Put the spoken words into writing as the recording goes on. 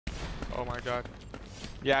Oh my god.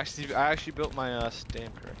 Yeah, I actually built my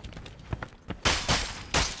stam correct.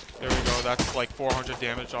 There we go. That's like 400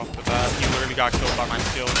 damage off the bat. He literally got killed by my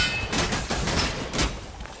skills.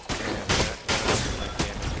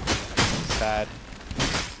 Sad.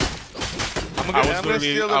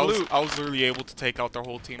 I was literally able to take out their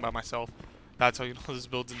whole team by myself. That's how you know this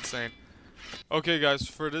build's insane. Okay guys,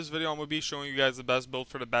 for this video I'm going to be showing you guys the best build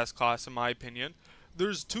for the best class in my opinion.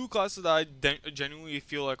 There's two classes that I genuinely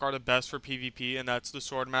feel like are the best for PvP, and that's the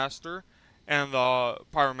Swordmaster and the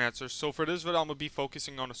Pyromancer. So for this video I'm going to be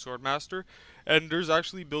focusing on the Swordmaster, and there's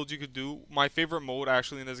actually builds you could do. My favorite mode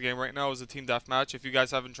actually in this game right now is the team deathmatch. If you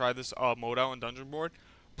guys haven't tried this mode out in DungeonBorne,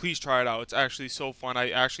 please try it out. It's actually so fun.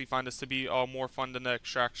 I actually find this to be more fun than the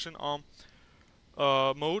extraction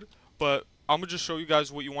mode, but I'm going to just show you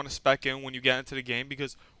guys what you want to spec in when you get into the game,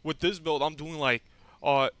 because with this build I'm doing like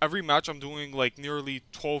every match I'm doing like nearly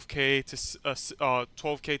 12k to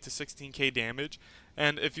 16k damage.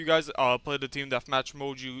 And if you guys play the team deathmatch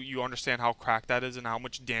mode, you understand how cracked that is and how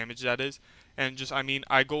much damage that is. And just I mean,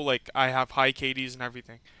 I have high KDs and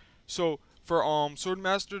everything. So for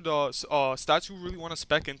Swordmaster, the stats you really want to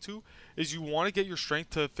spec into is you want to get your strength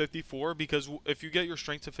to 54, because if you get your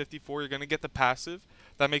strength to 54, you're gonna get the passive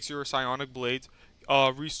that makes your psionic blades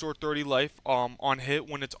restore 30 life on hit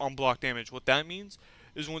when it's unblocked damage. What that means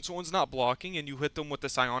is when someone's not blocking and you hit them with the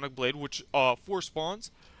psionic blade, which 4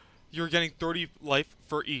 spawns, you're getting 30 life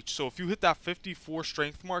for each. So if you hit that 54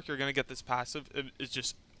 strength mark, you're gonna get this passive. It's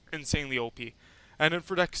just insanely OP. And then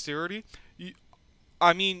for dexterity,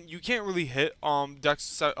 I mean, you can't really hit Dex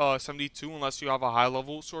 72 unless you have a high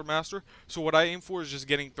level Swordmaster. So what I aim for is just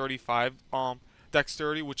getting 35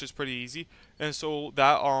 dexterity, which is pretty easy. And so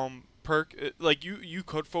that perk, like you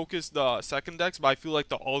could focus the second dex, but I feel like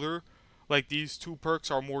the other, like these two perks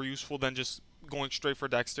are more useful than just going straight for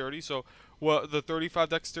dexterity. So what the 35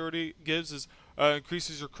 dexterity gives is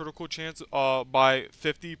increases your critical chance by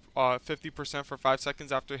 50% for 5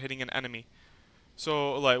 seconds after hitting an enemy.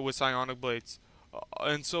 So like with psionic blades.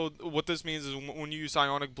 And so what this means is when you use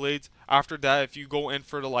psionic blades, after that, if you go in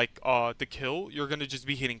for the kill, you're gonna just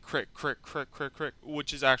be hitting crit,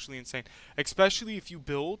 which is actually insane. Especially if you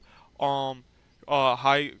build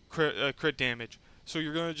high crit damage. So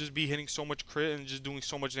you're gonna just be hitting so much crit and just doing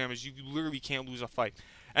so much damage. You literally can't lose a fight.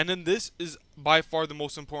 And then this is by far the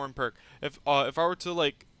most important perk. If I were to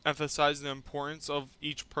like emphasize the importance of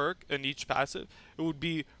each perk and each passive, it would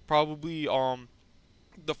be probably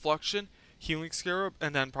deflection, healing scarab,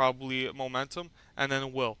 and then probably momentum, and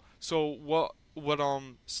then will. So what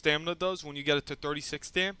stamina does when you get it to 36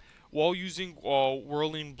 stam, while using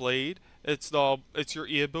whirling blade, it's your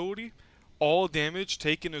E ability. All damage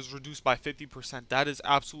taken is reduced by 50%. That is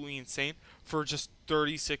absolutely insane for just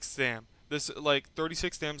 36 stam. This like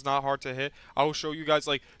 36 stam is not hard to hit. I will show you guys,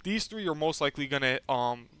 like these three are most likely gonna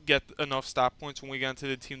get enough stat points when we get into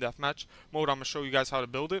the team deathmatch mode. I'm gonna show you guys how to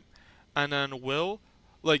build it, and then will.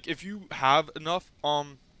 Like if you have enough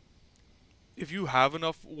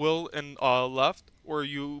will and left, or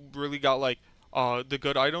you really got like the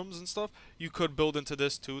good items and stuff, you could build into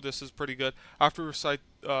this too. This is pretty good. After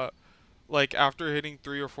after hitting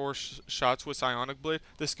 3 or 4 shots with psionic blade,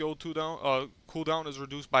 the skill cooldown is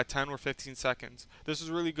reduced by 10 or 15 seconds. This is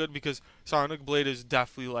really good because psionic blade is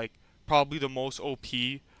definitely like probably the most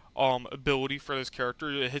OP ability for this character.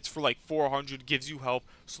 It hits for like 400, gives you health,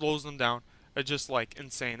 slows them down. It's just like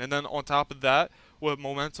insane. And then on top of that, with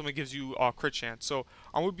momentum, it gives you crit chance. So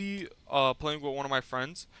I'm gonna be playing with one of my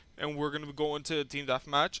friends, and we're gonna go into a team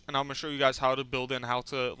deathmatch, and I'm gonna show you guys how to build and how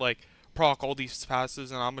to like proc all these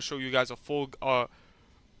passes, and I'm gonna show you guys a full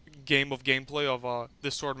game of gameplay of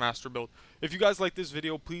this Swordmaster build. If you guys like this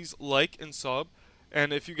video, please like and sub.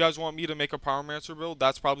 And if you guys want me to make a Pyromancer build,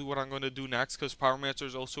 that's probably what I'm going to do next, because Pyromancer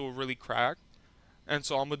is also really cracked, and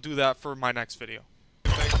so I'm gonna do that for my next video.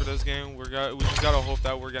 Thanks for this game. We just gotta hope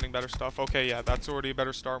that we're getting better stuff. Okay, yeah, that's already a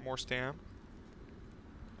better start. More stam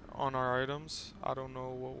on our items. I don't know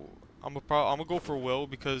what I'm gonna go for will,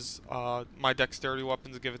 because my dexterity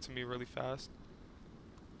weapons give it to me really fast.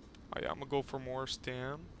 Oh, yeah, I'm gonna go for more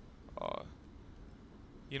stam.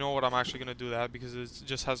 You know what? I'm actually gonna do that because it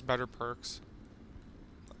just has better perks.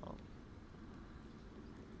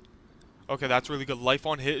 Okay, that's really good. Life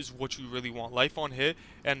on hit is what you really want. Life on hit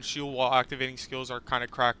and shield while activating skills are kind of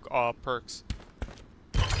crack perks.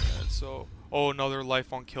 And so, oh, another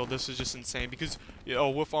life on kill. This is just insane because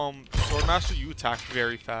with Swordmaster you attack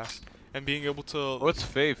very fast, and being able to. What's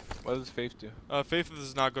Faith? What does Faith do? Faith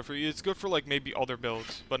is not good for you. It's good for like maybe other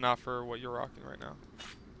builds, but not for what you're rocking right now.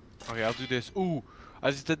 Okay, I'll do this. Ooh,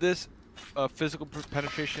 I just did this. Physical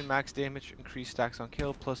penetration, max damage, increased stacks on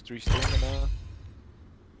kill, plus 3 stamina.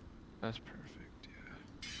 That's perfect.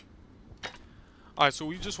 Yeah. Alright, so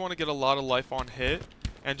we just want to get a lot of life on hit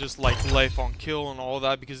and just like life on kill and all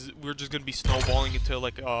that because we're just gonna be snowballing into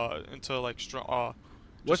like just a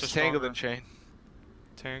What's tangle stronger and chain?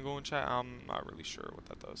 tango in chat. I'm not really sure what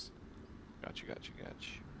that does. Got you.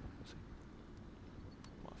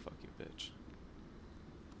 Oh, fuck you, bitch.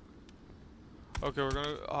 Okay, we're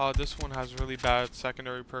gonna. This one has really bad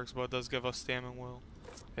secondary perks, but it does give us stam and will.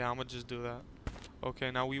 Yeah, I'm gonna just do that.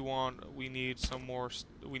 Okay, now we need some more.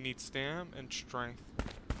 We need stam and strength.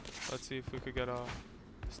 Let's see if we could get a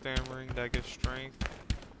stam ring that gives strength.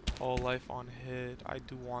 All life on hit. I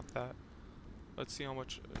do want that. Let's see how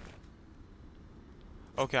much.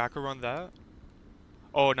 Okay, I could run that.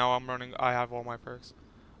 Oh, now I'm running. I have all my perks.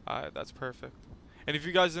 That's perfect. And if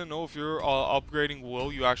you guys didn't know, if you're upgrading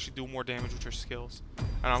will, you actually do more damage with your skills.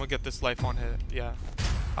 And I'm gonna get this life on hit. Yeah.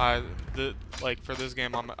 Like for this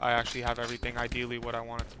game, I actually have everything ideally what I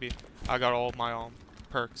want it to be. I got all my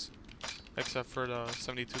perks, except for the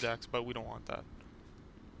 72 dex, but we don't want that.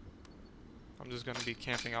 I'm just gonna be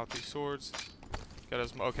camping out these swords.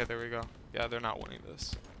 Okay, there we go. Yeah, they're not winning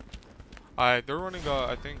this. They're running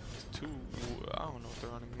I think two. I don't know what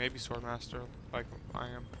they're running. Maybe Swordmaster, like I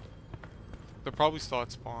am. They're probably still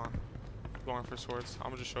at spawn, going for swords.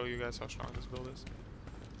 I'm gonna just show you guys how strong this build is.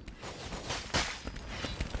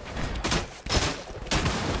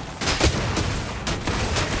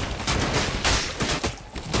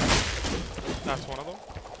 That's one of them.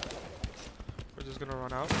 We're just gonna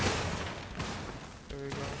run out. There we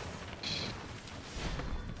go.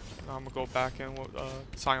 Now I'm gonna go back in with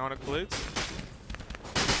psionic blades.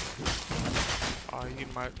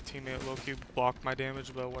 My teammate low-key blocked my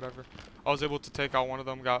damage, but whatever. I was able to take out one of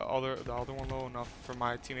them, got the other one low enough for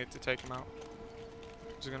my teammate to take him out.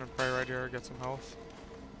 Just gonna pray right here, get some health.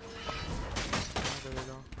 Oh, there we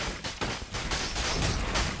go.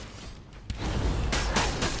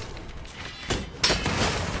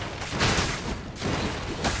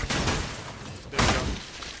 There we go.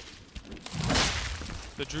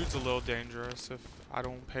 The druid's a little dangerous if I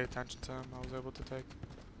don't pay attention to him. I was able to take.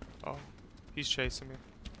 Oh, he's chasing me.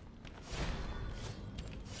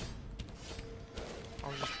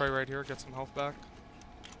 I'll just pray right here, get some health back.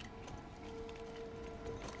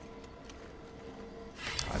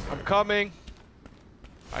 I'm coming.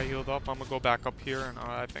 I healed up. I'm gonna go back up here, and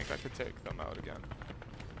I think I could take them out again.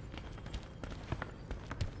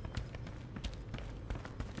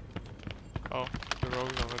 Oh, the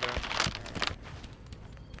rogue's over there.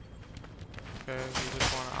 Okay, we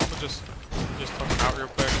just wanna. I'm gonna just took him out real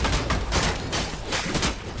quick.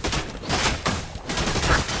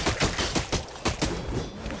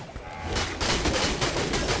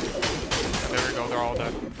 They're all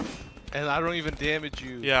dead. And I don't even damage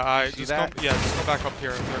you. Yeah, you just come back up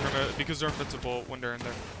here. They're gonna because they're invincible when they're in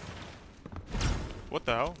there. What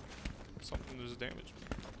the hell? Something just damaged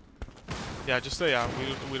me. Yeah, just say yeah.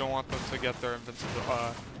 We don't want them to get their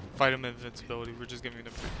invincibility. Fight them invincibility. We're just giving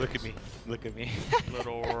them. Look at me. Look at me.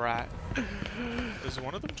 Little rat. Is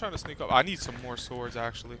one of them trying to sneak up? I need some more swords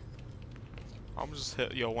actually. I'm just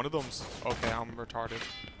hit. Yo, one of them's okay. I'm retarded.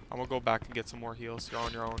 I'm gonna go back and get some more heals. You're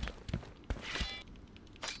on your own.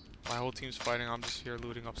 My whole team's fighting. I'm just here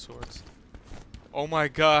looting up swords. Oh my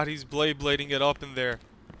god, he's blading it up in there.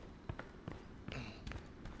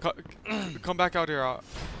 Come back out here.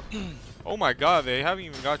 Oh my god, they haven't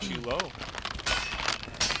even got you low. Oh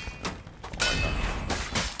my god.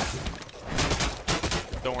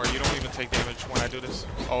 Don't worry, you don't even take damage when I do this.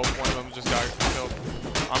 Oh, one of them just got killed.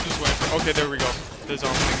 I'm just waiting for. Okay, there we go. His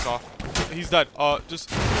thing's off. He's dead. Just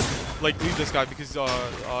like leave this guy because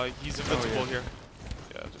he's invincible here.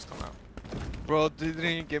 Yeah, just come out. Bro, they didn't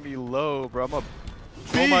even get me low, bro. I'm a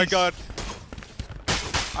beast. Oh my god.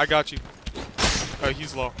 I got you.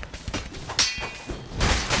 He's low.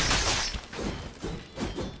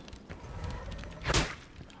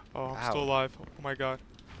 Oh, I'm still alive. Oh my god.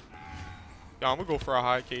 Yeah, I'm gonna go for a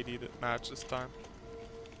high KD match this time.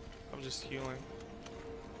 I'm just healing.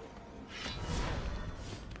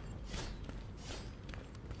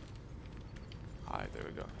 Alright, there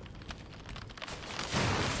we go.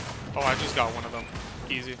 Oh, I just got one of them.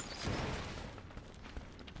 Easy.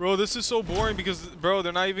 Bro, this is so boring because, bro,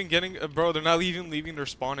 they're not even getting, bro, they're not even leaving their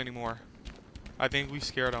spawn anymore. I think we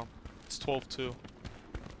scared them. It's 12-2.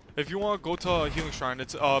 If you want, go to a healing shrine.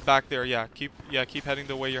 It's back there. Yeah, keep heading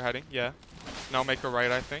the way you're heading. Yeah. Now make a right,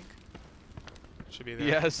 I think. Should be there.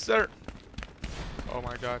 Yes, sir. Oh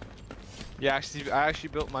my god. Yeah, I actually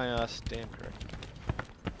built my stam correct.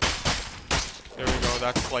 There we go.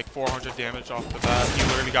 That's like 400 damage off the bat. He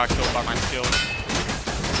literally got killed by my skill.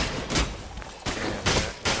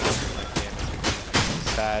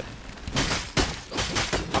 Sad.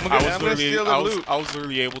 I'm gonna steal the loot. I was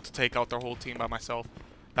literally able to take out their whole team by myself.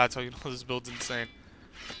 That's how you know this build's insane.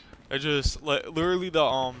 It just literally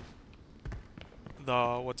the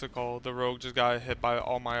what's it called? The rogue just got hit by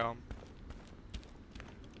all my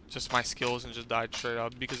just my skills and just died straight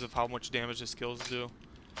up because of how much damage the skills do.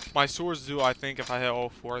 My swords do, I think, if I hit all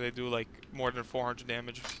 4, they do like more than 400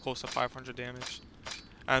 damage, close to 500 damage.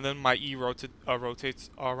 And then my E rotates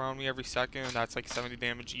around me every second, and that's like 70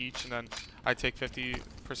 damage each. And then I take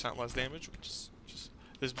 50% less damage, which is just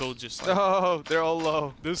this build just like. No, they're all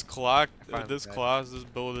low. This this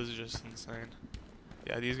build is just insane.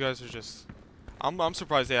 Yeah, these guys are just. I'm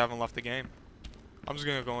surprised they haven't left the game. I'm just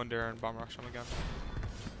gonna go in there and bomb rush them again.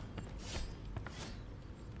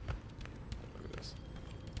 Look at this.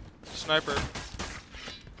 Sniper.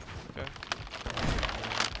 Okay.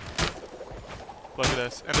 Look at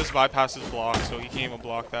this. And this bypasses block, so he can't even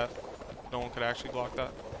block that. No one could actually block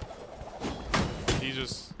that. He's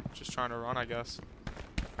just trying to run, I guess.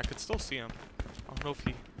 I could still see him. I don't know if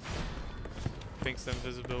he thinks the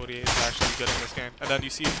invisibility is actually good in this game. And then you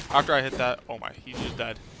see, after I hit that, oh my, he's just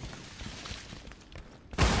dead.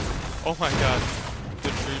 Oh my god. The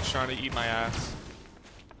druid's trying to eat my ass.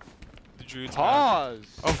 The druid's Pause! mad.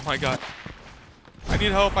 Oh my god. I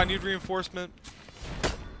need help, I need reinforcement.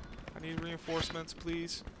 I need reinforcements,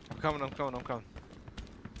 please. I'm coming.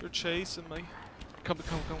 They're chasing me. Come.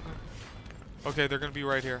 Okay, they're gonna be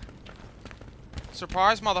right here.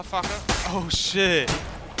 Surprise, motherfucker. Oh shit.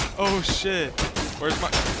 Oh shit. Where's my...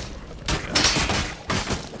 Yeah.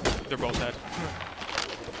 They're both dead.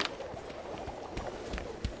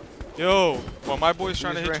 Yo, well my boy's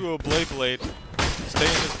trying to hit you with a blade. Stay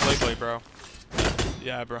in this blade, bro.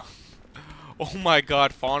 Yeah, bro. Oh my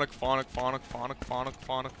god, phonic.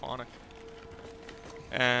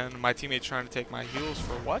 And my teammate's trying to take my heals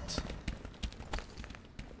for what?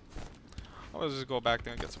 I'll just go back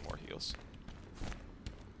there and get some more heals.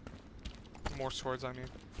 More swords, I mean.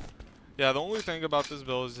 Yeah, the only thing about this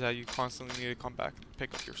build is that you constantly need to come back and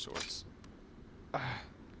pick up your swords.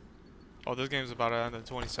 Oh, this game's about to end in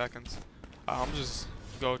 20 seconds. I'm just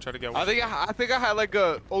go try to get one. I think I had like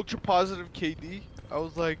a ultra positive KD. I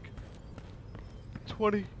was like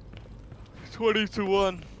 20 to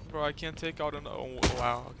 1. Bro, I can't take out an... Oh,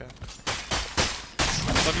 wow, okay.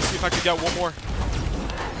 Let me see if I can get one more.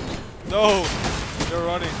 No! They're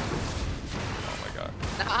running. Oh my god.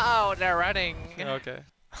 No, they're running. Okay.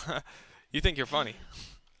 You think you're funny.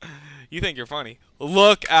 You think you're funny.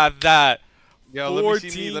 Look at that. Yo,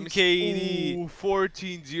 14 KD. Ooh,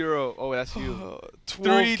 14-0. Oh, that's you.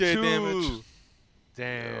 12k damage.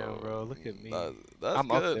 Damn, Yo, bro. Look at me. That's I'm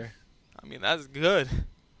good. up there. I mean, that's good.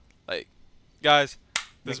 Like, guys,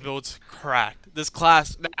 this build's cracked. This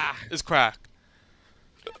class is cracked.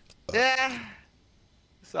 Yeah.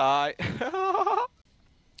 Sigh.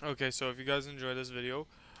 Okay, so if you guys enjoyed this video,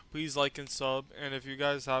 please like and sub. And if you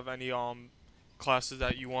guys have any classes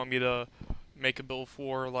that you want me to make a build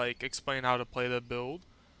for, like explain how to play the build,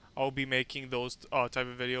 I'll be making those type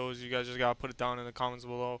of videos. You guys just gotta put it down in the comments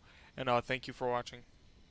below. And thank you for watching.